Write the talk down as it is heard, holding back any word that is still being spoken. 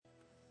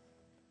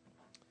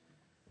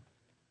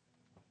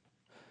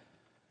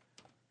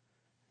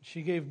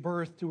She gave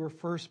birth to her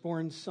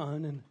firstborn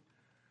son and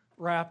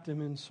wrapped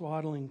him in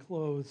swaddling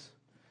clothes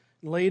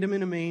and laid him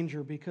in a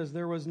manger because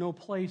there was no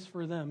place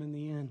for them in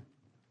the inn.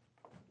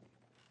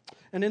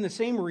 And in the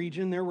same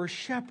region there were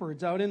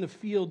shepherds out in the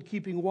field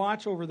keeping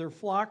watch over their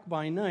flock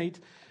by night.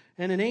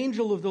 And an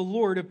angel of the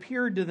Lord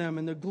appeared to them,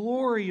 and the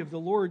glory of the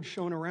Lord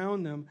shone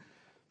around them,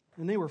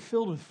 and they were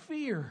filled with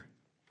fear.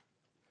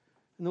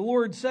 And the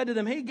Lord said to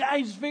them, "Hey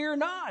guys, fear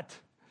not,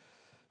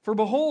 for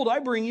behold, I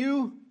bring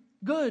you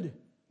good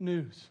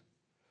news.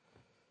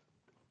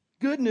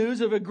 Good news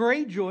of a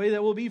great joy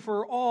that will be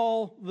for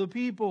all the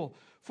people.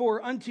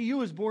 For unto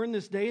you is born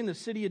this day in the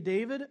city of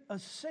David a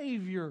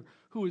Savior,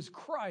 who is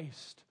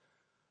Christ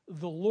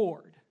the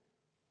Lord.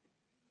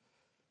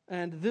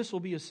 And this will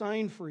be a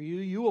sign for you.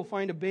 You will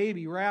find a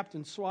baby wrapped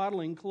in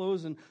swaddling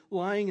clothes and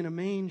lying in a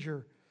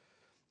manger."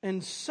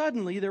 And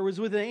suddenly there was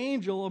with the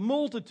angel a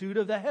multitude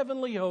of the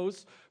heavenly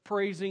hosts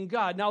praising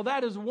God. Now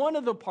that is one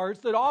of the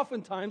parts that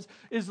oftentimes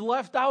is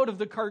left out of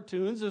the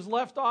cartoons, is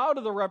left out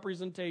of the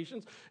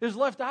representations, is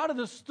left out of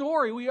the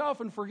story. We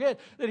often forget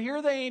that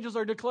here the angels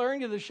are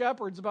declaring to the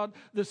shepherds about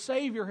the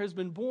Savior has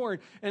been born.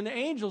 And the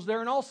angels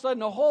there, and all of a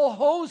sudden a whole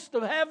host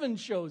of heaven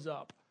shows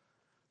up.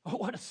 Oh,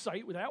 what a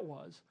sight that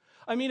was.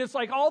 I mean, it's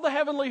like all the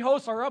heavenly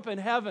hosts are up in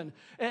heaven.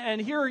 And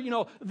here,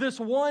 this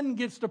one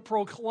gets to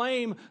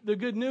proclaim the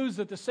good news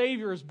that the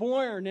Savior is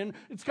born. And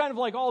it's kind of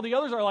like all the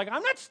others are like,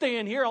 I'm not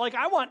staying here. Like,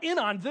 I want in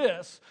on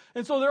this.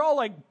 And so they're all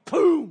like,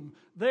 boom,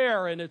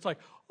 there. And it's like,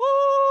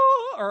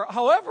 oh, or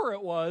however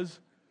it was.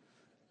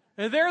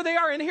 And there they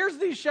are. And here's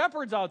these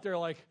shepherds out there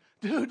like,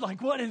 dude,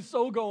 like, what is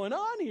so going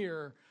on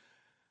here?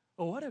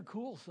 Oh, what a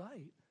cool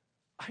sight.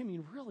 I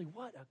mean, really,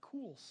 what a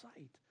cool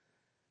sight.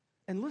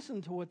 And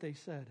listen to what they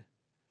said.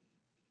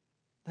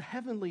 The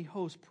heavenly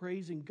host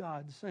praising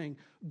God, saying,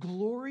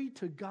 "Glory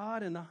to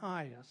God in the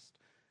highest."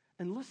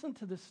 And listen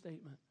to this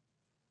statement.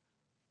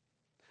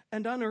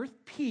 "And on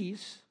earth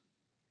peace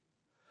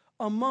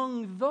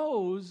among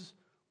those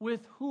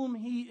with whom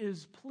he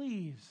is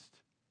pleased."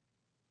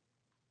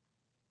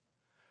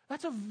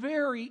 That's a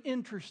very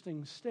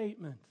interesting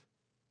statement.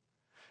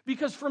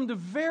 Because from the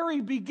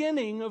very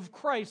beginning of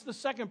Christ, the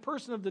second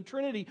person of the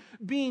Trinity,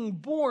 being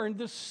born,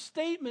 the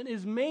statement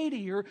is made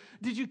here.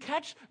 Did you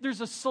catch? There's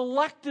a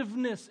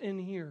selectiveness in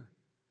here.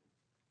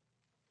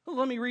 Well,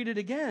 let me read it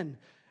again.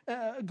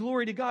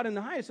 Glory to God in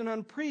the highest, and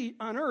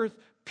on earth,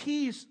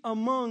 peace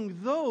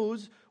among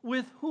those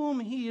with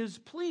whom he is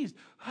pleased.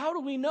 How do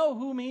we know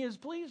whom he is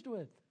pleased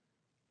with?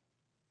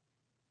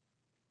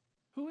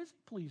 Who is he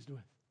pleased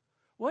with?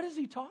 What is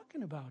he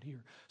talking about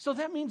here? So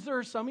that means there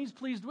are some he's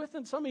pleased with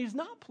and some he's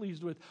not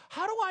pleased with.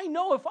 How do I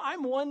know if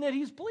I'm one that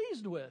he's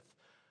pleased with?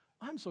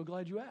 I'm so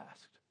glad you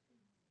asked.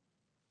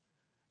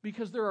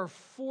 Because there are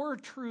 4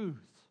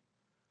 truths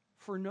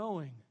for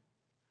knowing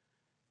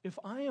if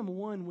I am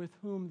one with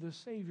whom the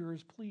Savior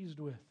is pleased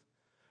with.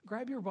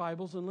 Grab your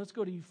Bibles and let's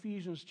go to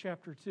Ephesians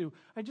chapter 2.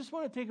 I just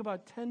want to take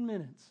about 10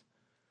 minutes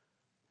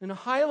and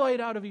highlight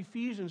out of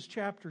Ephesians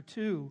chapter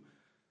 2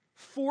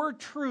 4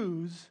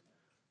 truths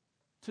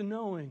to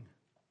knowing.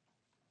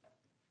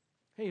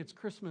 Hey, it's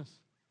Christmas.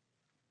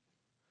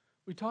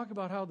 We talk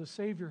about how the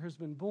Savior has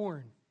been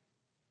born.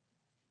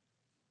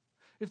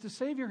 If the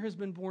Savior has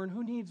been born,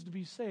 who needs to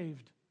be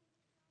saved?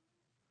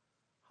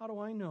 How do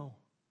I know?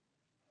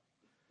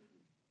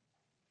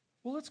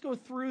 Well, let's go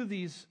through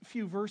these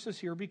few verses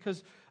here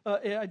because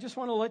I just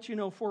want to let you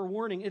know,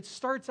 forewarning, it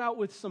starts out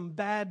with some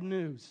bad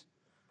news.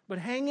 But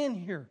hang in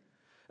here.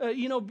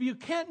 You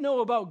can't know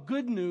about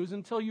good news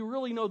until you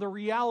really know the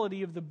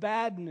reality of the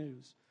bad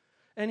news.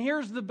 And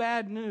here's the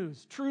bad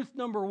news. Truth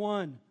number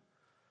 1.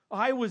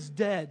 I was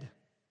dead.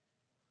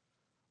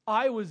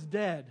 I was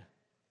dead.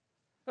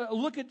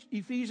 Look at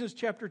Ephesians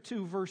chapter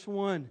 2, verse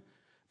 1.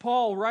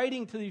 Paul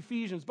writing to the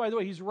Ephesians. By the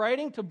way, he's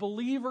writing to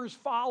believers,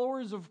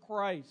 followers of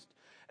Christ.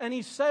 And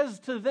he says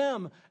to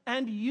them,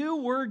 "And you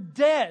were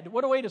dead."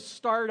 What a way to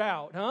start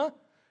out, huh?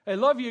 I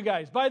love you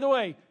guys. By the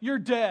way, you're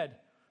dead.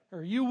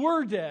 Or you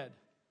were dead.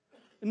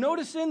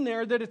 Notice in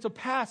there that it's a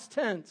past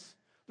tense.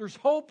 There's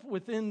hope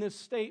within this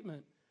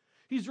statement.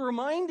 He's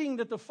reminding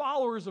that the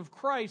followers of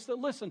Christ that,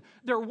 listen,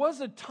 there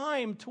was a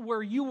time to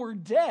where you were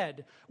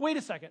dead. Wait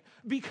a second.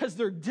 Because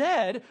they're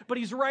dead, but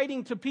he's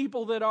writing to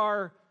people that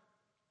are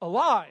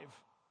alive.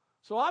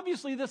 So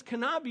obviously this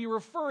cannot be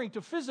referring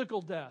to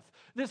physical death.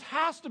 This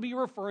has to be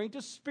referring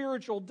to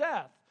spiritual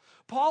death.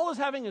 Paul is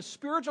having a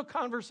spiritual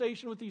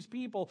conversation with these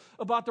people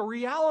about the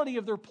reality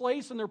of their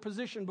place and their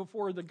position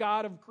before the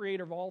God of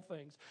creator of all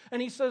things. And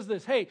he says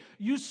this, hey,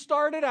 you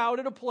started out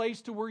at a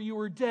place to where you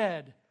were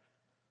dead.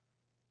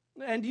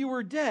 And you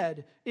were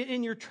dead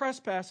in your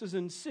trespasses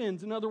and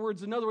sins. In other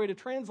words, another way to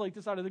translate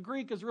this out of the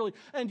Greek is really,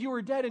 and you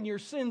were dead in your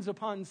sins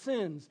upon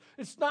sins.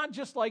 It's not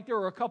just like there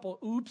were a couple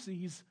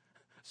oopsies.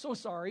 So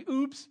sorry,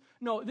 oops.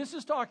 No, this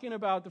is talking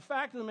about the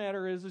fact of the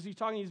matter is he's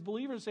talking to these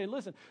believers saying,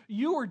 listen,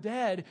 you were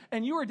dead,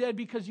 and you were dead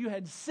because you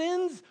had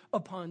sins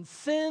upon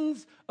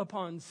sins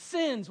upon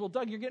sins. Well,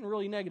 Doug, you're getting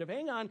really negative.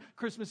 Hang on,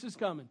 Christmas is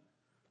coming.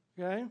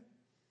 Okay?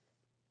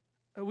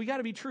 We got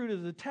to be true to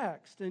the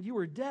text. And you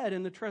were dead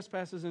in the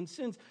trespasses and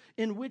sins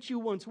in which you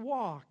once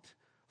walked,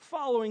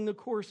 following the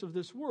course of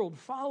this world,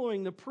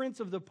 following the prince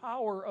of the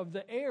power of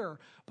the air.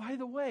 By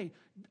the way,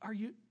 are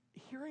you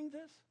hearing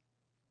this?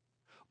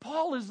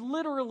 Paul is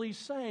literally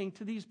saying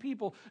to these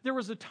people, there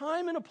was a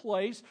time and a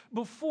place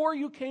before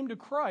you came to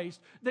Christ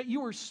that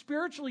you were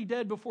spiritually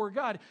dead before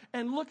God.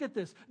 And look at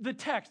this, the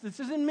text. This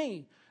isn't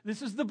me.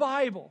 This is the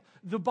Bible.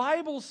 The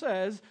Bible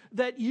says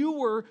that you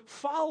were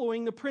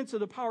following the prince of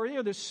the power of the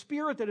air, the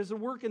spirit that is at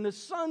work in the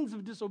sons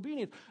of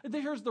disobedience.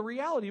 Here's the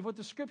reality of what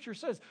the Scripture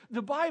says.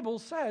 The Bible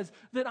says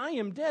that I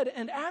am dead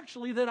and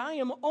actually that I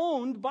am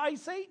owned by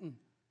Satan.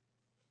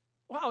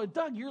 Wow,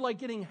 Doug, you're like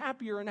getting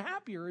happier and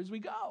happier as we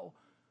go.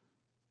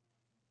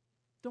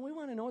 Don't we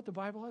want to know what the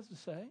Bible has to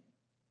say?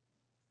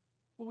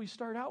 Well, we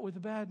start out with the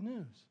bad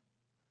news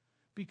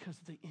because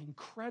the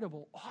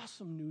incredible,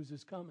 awesome news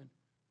is coming.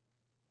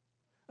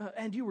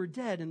 And you were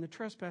dead in the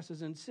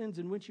trespasses and sins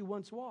in which you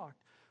once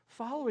walked,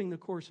 following the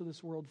course of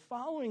this world,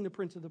 following the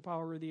prince of the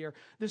power of the air,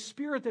 the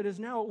spirit that is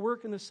now at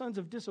work in the sons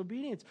of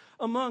disobedience,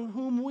 among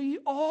whom we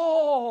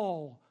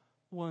all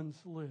once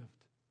lived.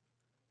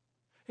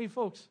 Hey,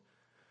 folks,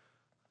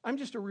 I'm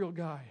just a real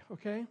guy,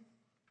 okay?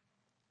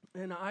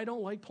 And I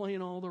don't like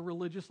playing all the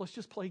religious, let's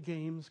just play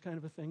games kind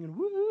of a thing, and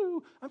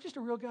woo! I'm just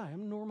a real guy.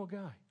 I'm a normal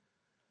guy.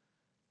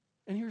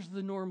 And here's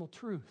the normal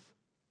truth.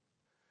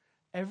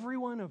 Every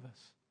one of us,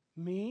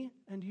 me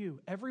and you,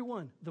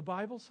 everyone, the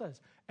Bible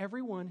says,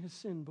 everyone has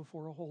sinned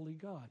before a holy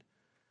God.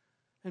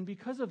 And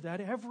because of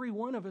that, every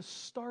one of us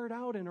start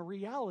out in a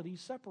reality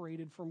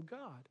separated from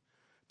God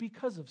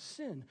because of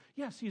sin.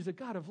 Yes, He's a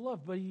God of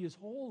love, but He is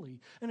holy.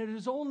 And it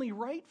is only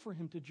right for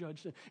Him to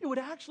judge sin. It would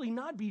actually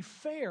not be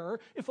fair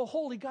if a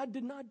holy God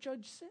did not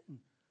judge sin.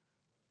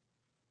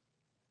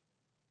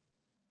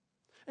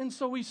 And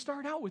so we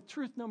start out with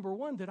truth number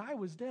one, that I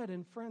was dead.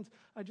 And friends,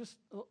 I just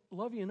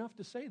love you enough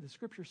to say, the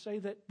Scriptures say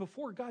that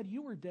before God,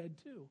 you were dead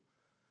too.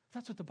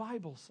 That's what the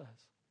Bible says.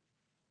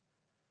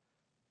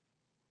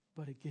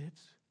 But it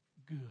gets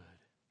good.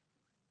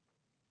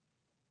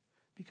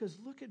 Because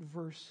look at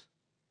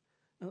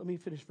let me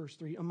finish verse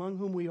 3. Among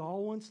whom we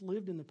all once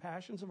lived in the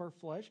passions of our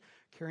flesh,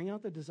 carrying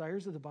out the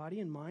desires of the body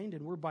and mind,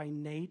 and were by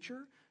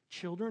nature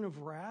children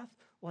of wrath,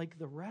 like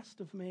the rest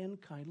of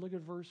mankind. Look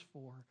at verse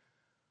 4.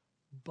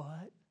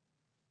 But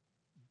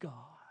God.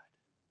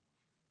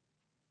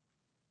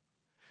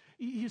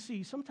 You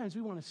see, sometimes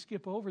we want to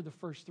skip over the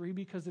first three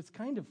because it's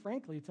kind of,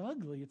 frankly, it's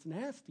ugly, it's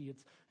nasty,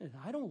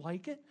 I don't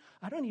like it.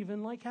 I don't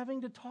even like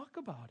having to talk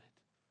about it.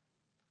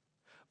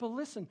 But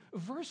listen,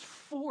 verse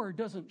 4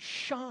 doesn't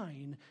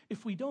shine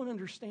if we don't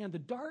understand the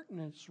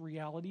darkness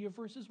reality of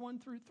verses 1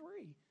 through 3.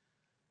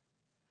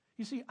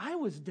 You see, I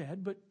was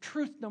dead, but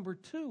truth number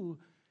 2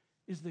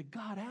 is that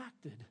God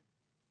acted.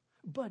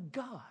 But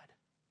God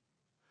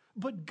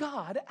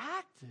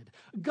acted.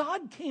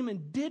 God came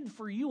and did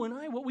for you and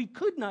I what we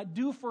could not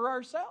do for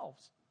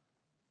ourselves.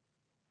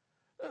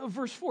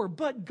 Verse 4,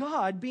 but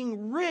God,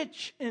 being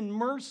rich in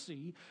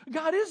mercy,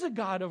 God is a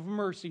God of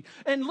mercy.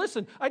 And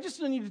listen, I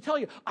just need to tell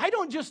you, I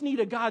don't just need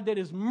a God that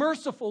is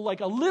merciful, like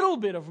a little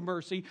bit of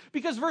mercy,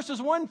 because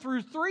verses 1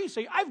 through 3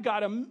 say, I've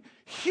got a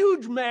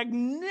huge,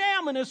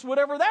 magnanimous,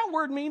 whatever that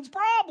word means,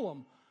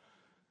 problem.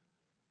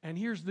 And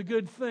here's the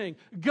good thing.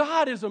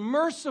 God is a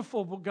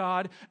merciful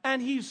God,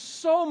 and He's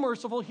so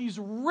merciful, He's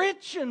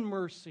rich in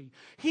mercy.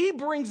 He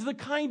brings the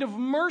kind of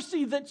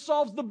mercy that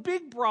solves the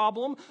big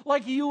problem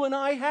like you and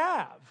I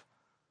have.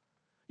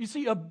 You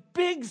see, a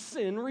big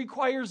sin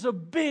requires a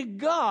big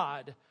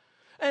God.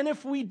 And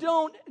if we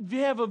don't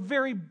have a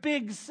very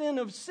big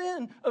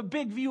a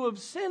big view of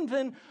sin,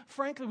 then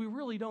frankly, we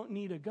really don't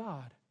need a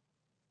God.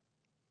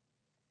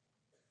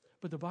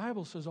 But the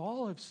Bible says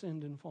all have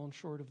sinned and fallen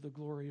short of the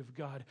glory of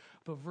God.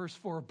 But verse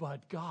 4,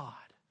 but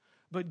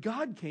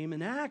God came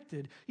and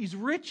acted. He's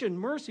rich in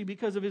mercy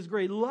because of His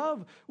great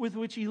love with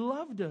which He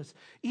loved us.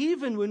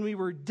 Even when we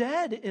were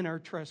dead in our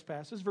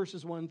trespasses,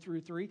 verses 1 through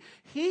 3,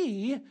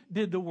 He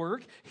did the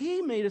work.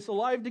 He made us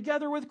alive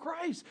together with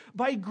Christ.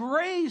 By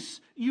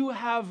grace you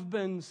have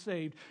been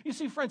saved. You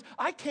see, friends,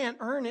 I can't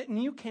earn it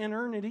and you can't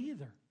earn it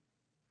either.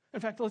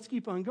 In fact, let's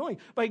keep on going.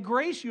 By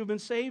grace you have been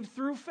saved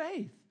through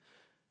faith.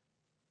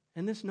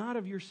 And this not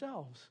of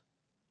yourselves.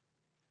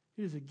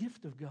 It is a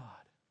gift of God.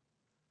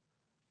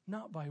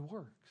 Not by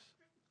works.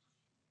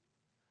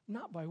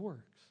 Not by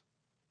works.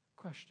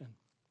 Question.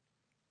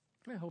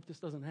 I hope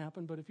this doesn't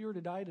happen, but if you were to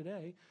die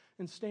today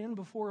and stand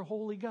before a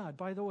holy God,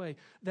 by the way,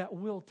 that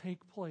will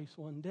take place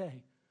one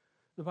day.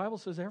 The Bible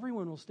says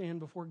everyone will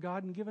stand before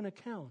God and give an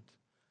account.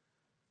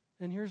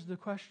 And here's the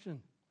question.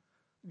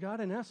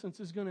 God, in essence,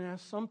 is going to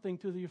ask something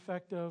to the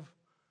effect of,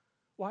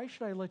 why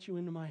should I let you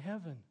into my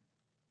heaven?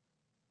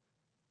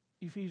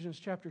 Ephesians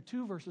chapter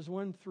 2, verses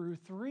 1 through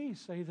 3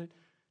 say that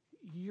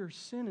your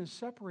sin has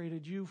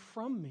separated you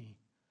from me.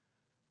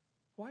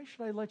 Why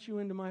should I let you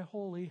into my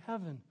holy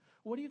heaven?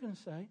 What are you going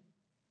to say?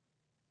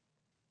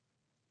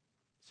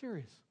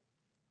 Serious.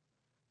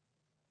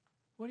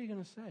 What are you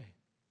going to say?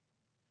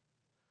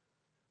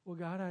 Well,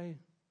 God, I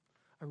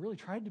really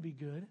tried to be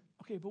good.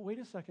 Okay, but wait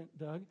a second,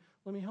 Doug.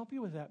 Let me help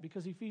you with that,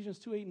 because Ephesians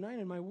 2:8-9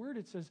 in my word,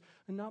 it says,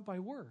 and not by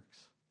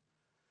works.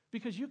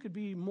 Because you could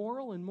be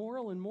moral and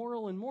moral and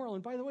moral and moral.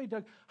 And by the way,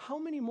 Doug, how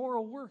many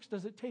moral works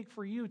does it take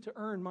for you to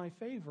earn my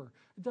favor?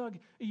 Doug,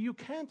 you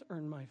can't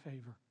earn my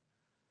favor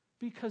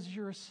because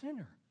you're a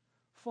sinner,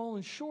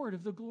 fallen short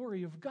of the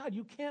glory of God.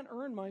 You can't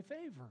earn my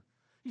favor.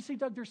 You see,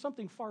 Doug, there's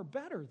something far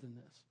better than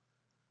this.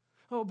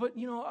 Oh, but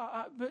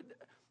but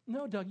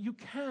no, Doug, you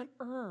can't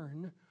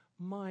earn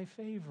my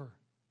favor.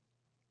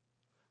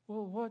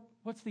 Well,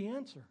 what's the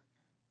answer?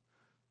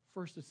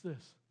 First, it's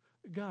this.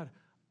 God,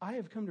 I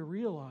have come to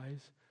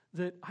realize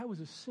that I was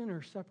a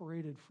sinner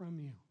separated from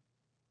you.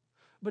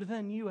 But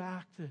then you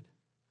acted.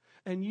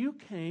 And you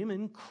came,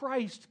 and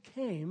Christ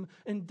came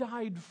and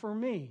died for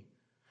me.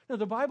 Now,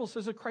 the Bible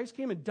says that Christ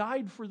came and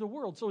died for the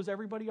world. So is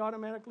everybody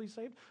automatically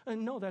saved?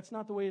 And no, that's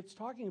not the way it's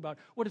talking about.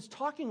 What it's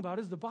talking about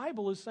is the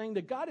Bible is saying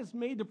that God has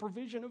made the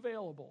provision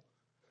available.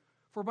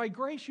 For by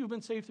grace you've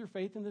been saved through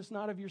faith, and this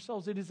not of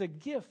yourselves. It is a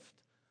gift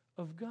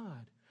of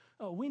God.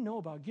 Oh, we know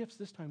about gifts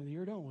this time of the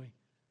year, don't we?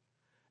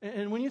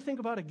 And when you think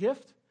about a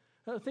gift,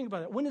 think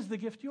about it. When is the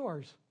gift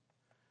yours?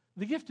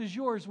 The gift is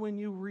yours when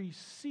you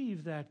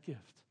receive that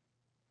gift.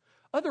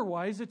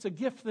 Otherwise, it's a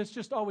gift that's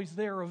just always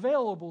there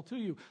available to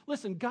you.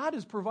 Listen, God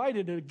has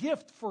provided a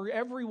gift for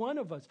every one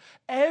of us.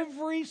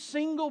 Every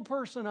single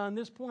person on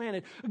this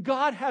planet,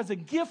 God has a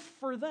gift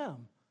for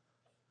them.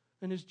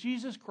 And as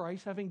Jesus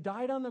Christ, having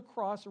died on the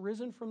cross,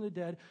 risen from the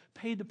dead,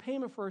 paid the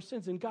payment for our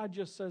sins, and God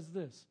just says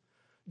this,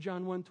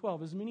 John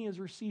 1:12, as many as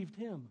received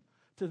him,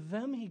 to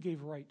them he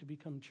gave right to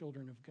become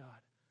children of God.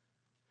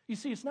 You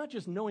see, it's not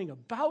just knowing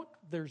about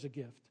there's a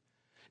gift.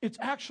 It's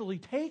actually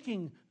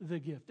taking the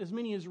gift, as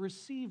many as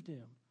received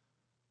him.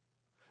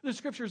 The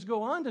scriptures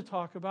go on to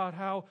talk about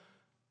how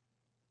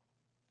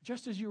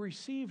just as you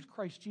received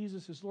Christ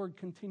Jesus as Lord,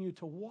 continue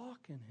to walk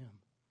in him.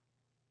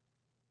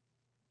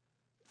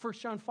 1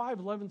 John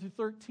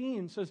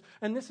 5:11-13 says,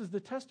 and this is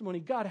the testimony,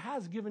 God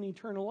has given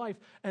eternal life,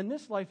 and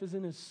this life is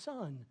in his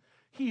Son.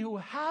 He who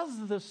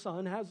has the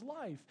Son has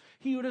life.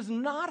 He who does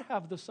not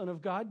have the Son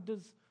of God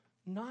does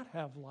not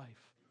have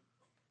life.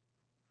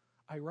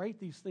 I write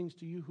these things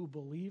to you who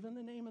believe in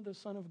the name of the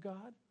Son of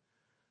God,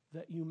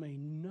 that you may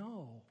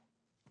know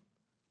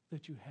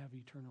that you have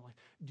eternal life.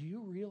 Do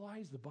you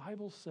realize the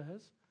Bible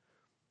says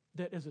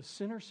that as a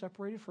sinner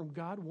separated from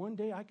God, one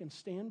day I can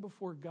stand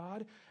before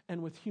God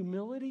and with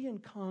humility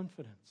and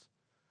confidence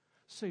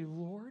say,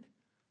 Lord,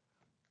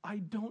 I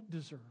don't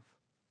deserve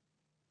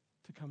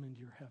to come into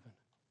your heaven.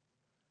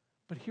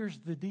 But here's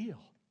the deal.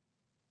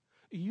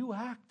 You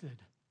acted,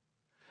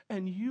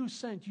 and you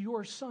sent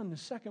your Son, the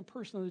second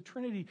person of the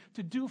Trinity,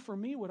 to do for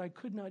me what I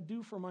could not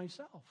do for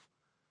myself.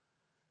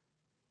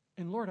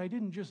 And Lord, I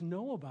didn't just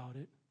know about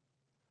it,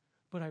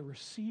 but I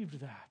received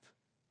that.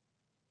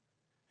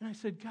 And I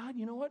said, God,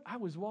 you know what? I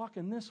was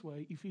walking this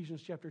way,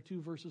 Ephesians chapter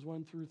 2, verses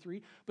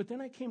 1-3. But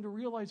then I came to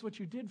realize what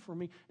you did for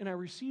me, and I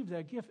received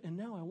that gift, and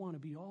now I want to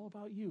be all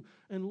about you.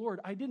 And Lord,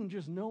 I didn't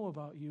just know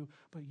about you,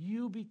 but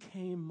you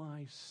became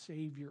my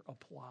Savior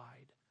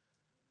applied.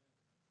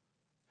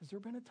 Has there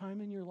been a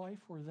time in your life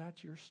where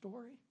that's your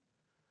story?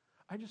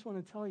 I just want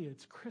to tell you,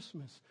 it's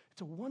Christmas.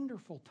 It's a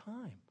wonderful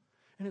time.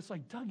 And it's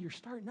like, Doug, you're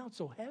starting out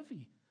so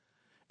heavy.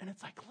 And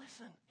it's like,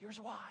 listen,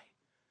 here's why.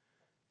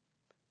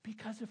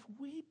 Because if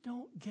we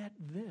don't get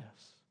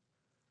this,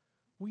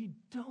 we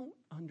don't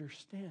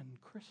understand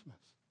Christmas.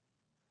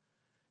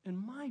 And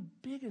my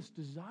biggest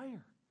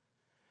desire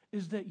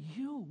is that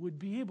you would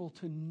be able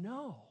to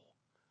know,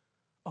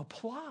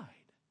 applied,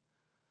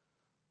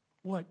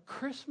 what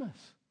Christmas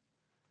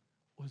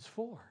was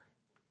for.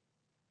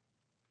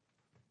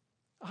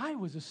 I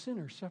was a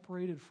sinner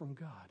separated from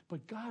God,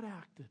 but God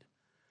acted.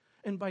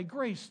 And by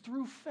grace,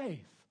 through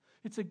faith,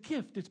 it's a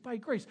gift. It's by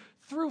grace.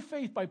 Through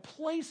faith, by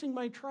placing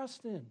my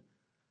trust in.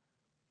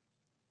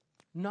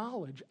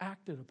 Knowledge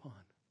acted upon.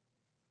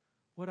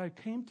 What I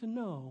came to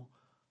know,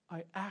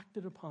 I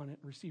acted upon it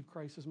and received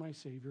Christ as my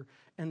Savior.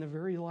 And the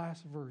very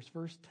last verse,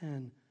 verse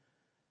 10.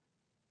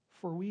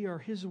 For we are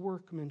his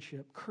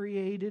workmanship,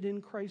 created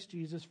in Christ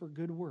Jesus for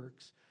good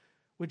works,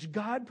 which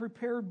God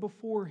prepared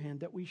beforehand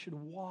that we should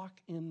walk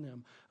in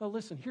them. Now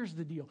listen, here's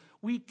the deal.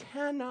 We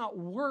cannot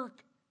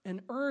work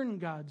and earn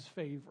God's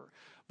favor.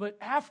 But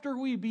after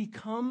we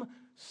become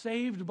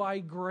saved by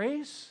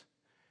grace,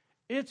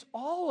 it's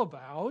all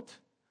about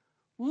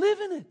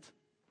living it.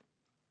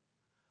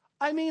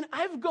 I mean,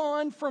 I've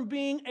gone from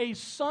being a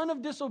son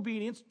of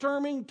disobedience,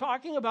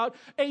 talking about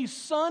a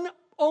son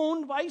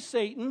owned by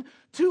Satan,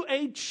 to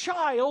a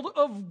child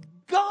of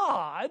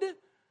God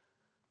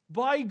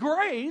by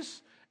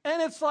grace.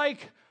 And it's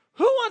like,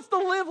 who wants to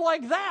live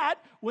like that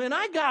when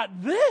I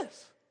got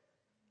this?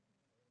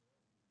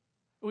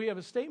 We have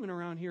a statement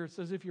around here. It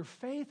says, if your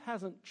faith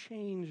hasn't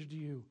changed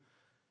you,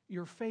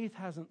 your faith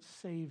hasn't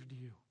saved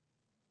you.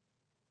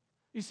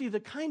 You see, the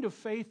kind of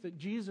faith that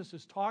Jesus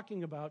is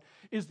talking about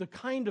is the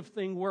kind of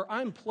thing where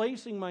I'm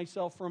placing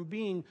myself from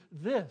being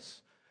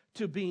this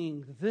to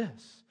being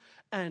this.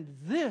 And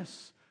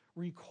this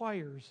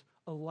requires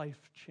a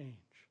life change.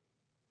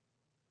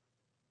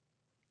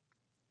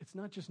 It's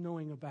not just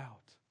knowing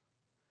about.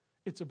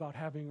 It's about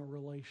having a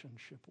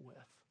relationship with.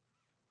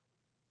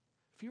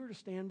 If you were to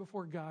stand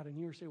before God and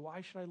you were to say,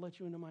 why should I let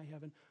you into my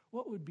heaven?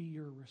 What would be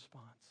your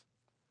response?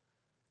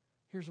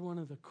 Here's one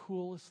of the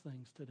coolest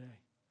things today.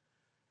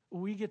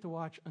 We get to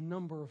watch a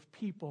number of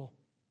people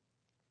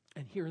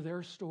and hear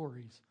their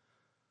stories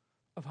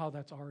of how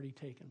that's already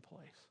taken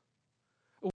place.